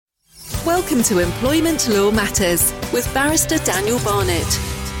Welcome to Employment Law Matters with Barrister Daniel Barnett.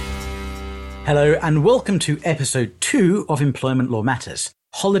 Hello and welcome to episode 2 of Employment Law Matters,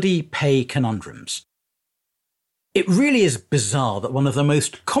 Holiday Pay Conundrums. It really is bizarre that one of the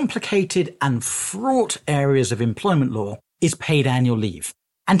most complicated and fraught areas of employment law is paid annual leave.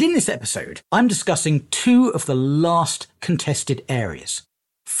 And in this episode, I'm discussing 2 of the last contested areas.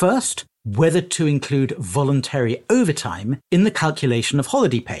 First, whether to include voluntary overtime in the calculation of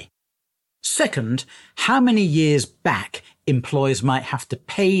holiday pay. Second, how many years back employers might have to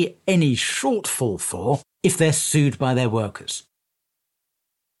pay any shortfall for if they're sued by their workers.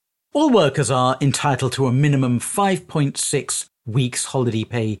 All workers are entitled to a minimum 5.6 weeks holiday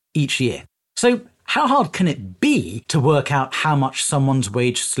pay each year. So how hard can it be to work out how much someone's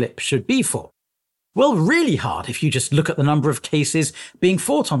wage slip should be for? Well, really hard if you just look at the number of cases being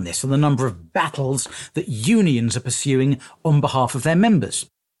fought on this and the number of battles that unions are pursuing on behalf of their members.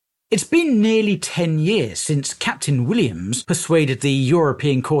 It's been nearly 10 years since Captain Williams persuaded the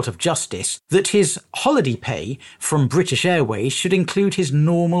European Court of Justice that his holiday pay from British Airways should include his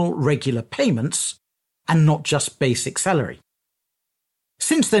normal regular payments and not just basic salary.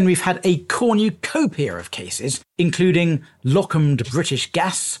 Since then, we've had a cornucopia of cases, including Lockhammed British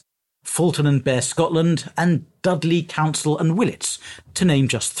Gas, Fulton and Bear Scotland, and Dudley, Council and Willits, to name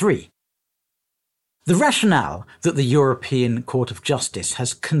just 3. The rationale that the European Court of Justice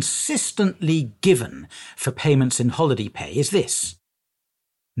has consistently given for payments in holiday pay is this.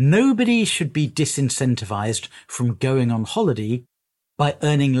 Nobody should be disincentivised from going on holiday by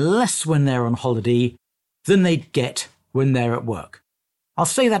earning less when they're on holiday than they'd get when they're at work. I'll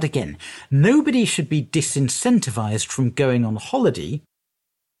say that again. Nobody should be disincentivised from going on holiday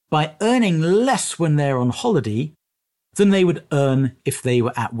by earning less when they're on holiday than they would earn if they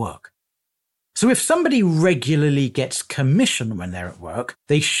were at work. So if somebody regularly gets commission when they're at work,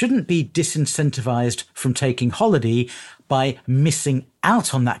 they shouldn't be disincentivised from taking holiday by missing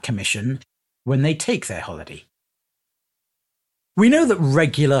out on that commission when they take their holiday. We know that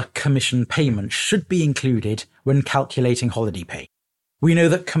regular commission payments should be included when calculating holiday pay. We know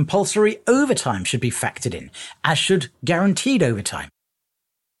that compulsory overtime should be factored in, as should guaranteed overtime.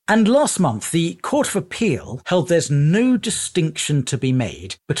 And last month, the Court of Appeal held there's no distinction to be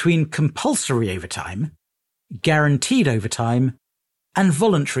made between compulsory overtime, guaranteed overtime, and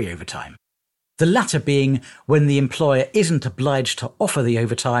voluntary overtime. The latter being when the employer isn't obliged to offer the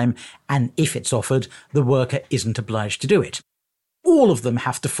overtime, and if it's offered, the worker isn't obliged to do it. All of them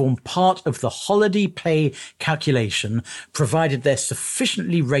have to form part of the holiday pay calculation, provided they're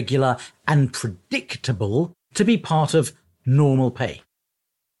sufficiently regular and predictable to be part of normal pay.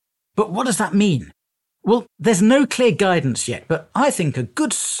 But what does that mean? Well, there's no clear guidance yet, but I think a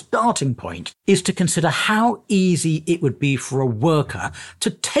good starting point is to consider how easy it would be for a worker to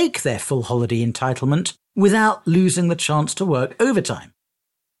take their full holiday entitlement without losing the chance to work overtime.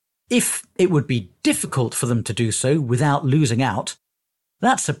 If it would be difficult for them to do so without losing out,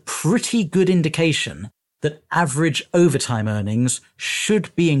 that's a pretty good indication that average overtime earnings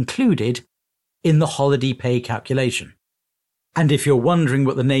should be included in the holiday pay calculation. And if you're wondering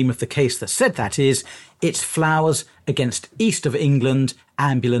what the name of the case that said that is, it's Flowers against East of England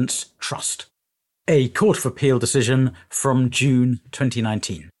Ambulance Trust, a Court of Appeal decision from June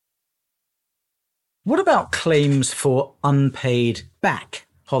 2019. What about claims for unpaid back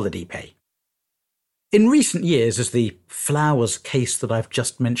holiday pay? In recent years, as the Flowers case that I've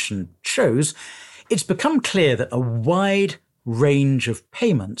just mentioned shows, it's become clear that a wide range of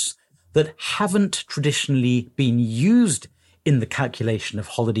payments that haven't traditionally been used in the calculation of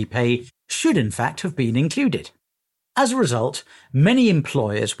holiday pay should in fact have been included. As a result, many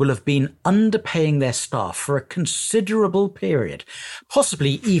employers will have been underpaying their staff for a considerable period,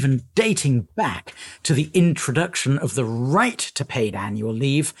 possibly even dating back to the introduction of the right to paid annual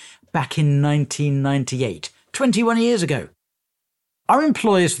leave back in 1998, 21 years ago. Are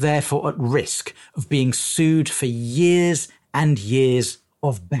employers therefore at risk of being sued for years and years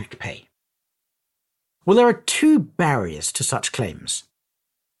of back pay? Well, there are 2 barriers to such claims.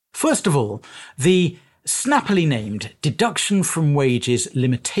 First of all, the snappily named Deduction from Wages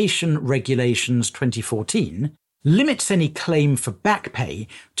Limitation Regulations 2014 limits any claim for back pay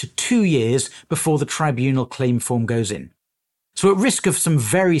to 2 years before the tribunal claim form goes in. So at risk of some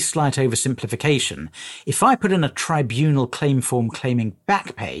very slight oversimplification, if I put in a tribunal claim form claiming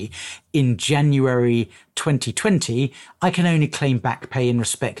back pay in January 2020, I can only claim back pay in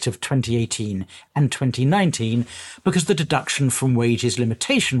respect of 2018 and 2019 because the deduction from wages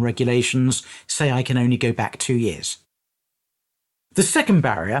limitation regulations say I can only go back 2 years. The second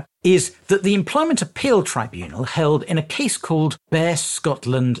barrier is that the Employment Appeal Tribunal held in a case called Bear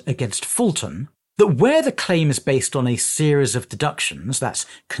Scotland against Fulton that where the claim is based on a series of deductions, that's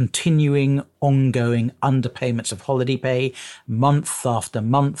continuing, ongoing underpayments of holiday pay, month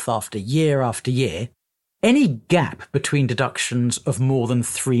after year, any gap between deductions of more than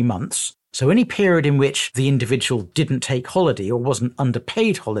 3 months, so any period in which the individual didn't take holiday or wasn't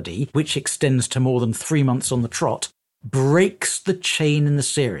underpaid holiday, which extends to more than 3 months on the trot, breaks the chain in the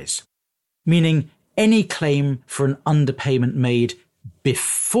series, meaning any claim for an underpayment made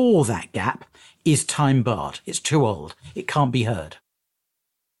before that gap is time barred. It's too old. It can't be heard.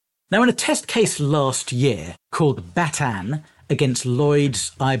 Now, in a test case last year called Batan against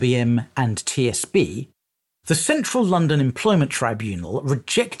Lloyds, IBM and TSB, the Central London Employment Tribunal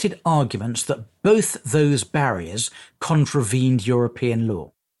rejected arguments that both those barriers contravened European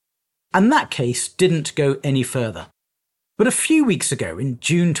law. And that case didn't go any further. But a few weeks ago, in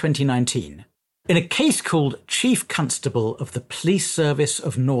June 2019, in a case called Chief Constable of the Police Service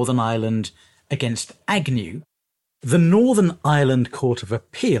of Northern Ireland against Agnew, the Northern Ireland Court of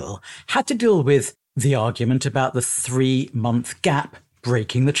Appeal had to deal with the argument about the 3-month gap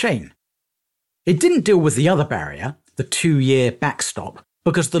breaking the chain. It didn't deal with the other barrier, the 2-year backstop,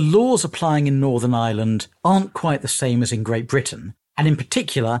 because the laws applying in Northern Ireland aren't quite the same as in Great Britain, and in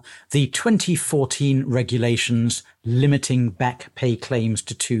particular, the 2014 regulations limiting back pay claims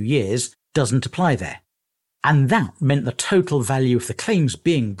to 2 years doesn't apply there. And that meant the total value of the claims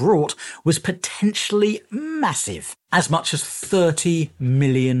being brought was potentially massive, as much as £30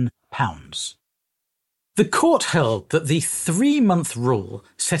 million. The court held that the 3-month rule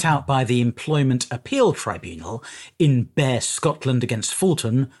set out by the Employment Appeal Tribunal in Bear Scotland against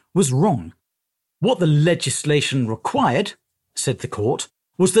Fulton was wrong. What the legislation required, said the court,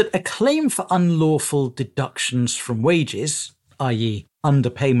 was that a claim for unlawful deductions from wages, i.e.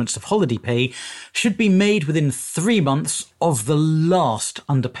 underpayments of holiday pay, should be made within 3 months of the last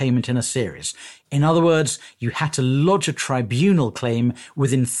underpayment in a series. In other words, you had to lodge a tribunal claim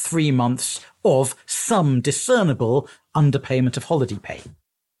within 3 months of some discernible underpayment of holiday pay.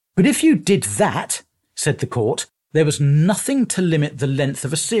 But if you did that, said the court, there was nothing to limit the length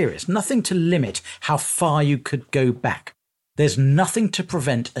of a series, nothing to limit how far you could go back. There's nothing to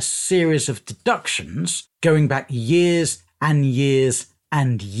prevent a series of deductions going back years and years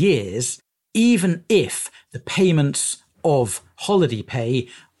and years, even if the payments of holiday pay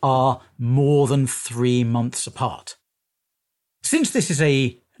are more than 3 months apart. Since this is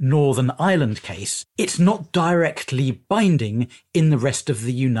a Northern Ireland case, it's not directly binding in the rest of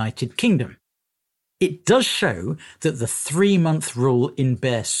the United Kingdom. It does show that the 3-month rule in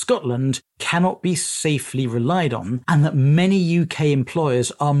Bear Scotland cannot be safely relied on, and that many UK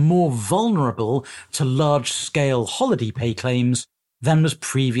employers are more vulnerable to large-scale holiday pay claims than was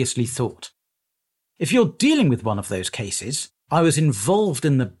previously thought. If you're dealing with one of those cases, I was involved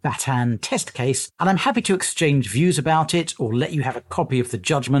in the Batan test case, and I'm happy to exchange views about it or let you have a copy of the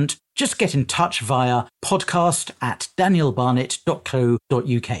judgment. Just get in touch via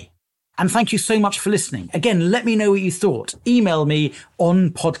podcast@danielbarnett.co.uk. And thank you so much for listening. Again, let me know what you thought. Email me on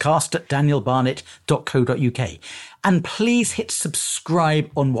podcast@danielbarnett.co.uk. And please hit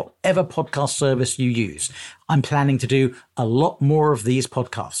subscribe on whatever podcast service you use. I'm planning to do a lot more of these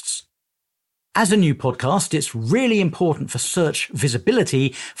podcasts. As a new podcast, it's really important for search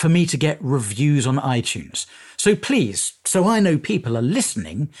visibility for me to get reviews on iTunes. So please, so I know people are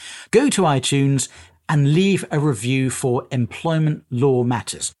listening, go to iTunes and leave a review for Employment Law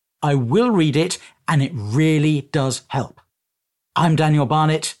Matters. I will read it, and it really does help. I'm Daniel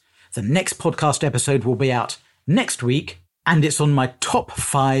Barnett. The next podcast episode will be out next week, and it's on my top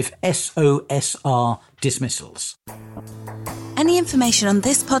 5 SOSR dismissals. Any information on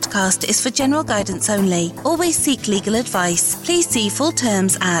this podcast is for general guidance only. Always seek legal advice. Please see full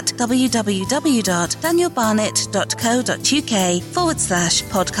terms at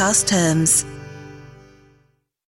www.danielbarnett.co.uk/podcast terms.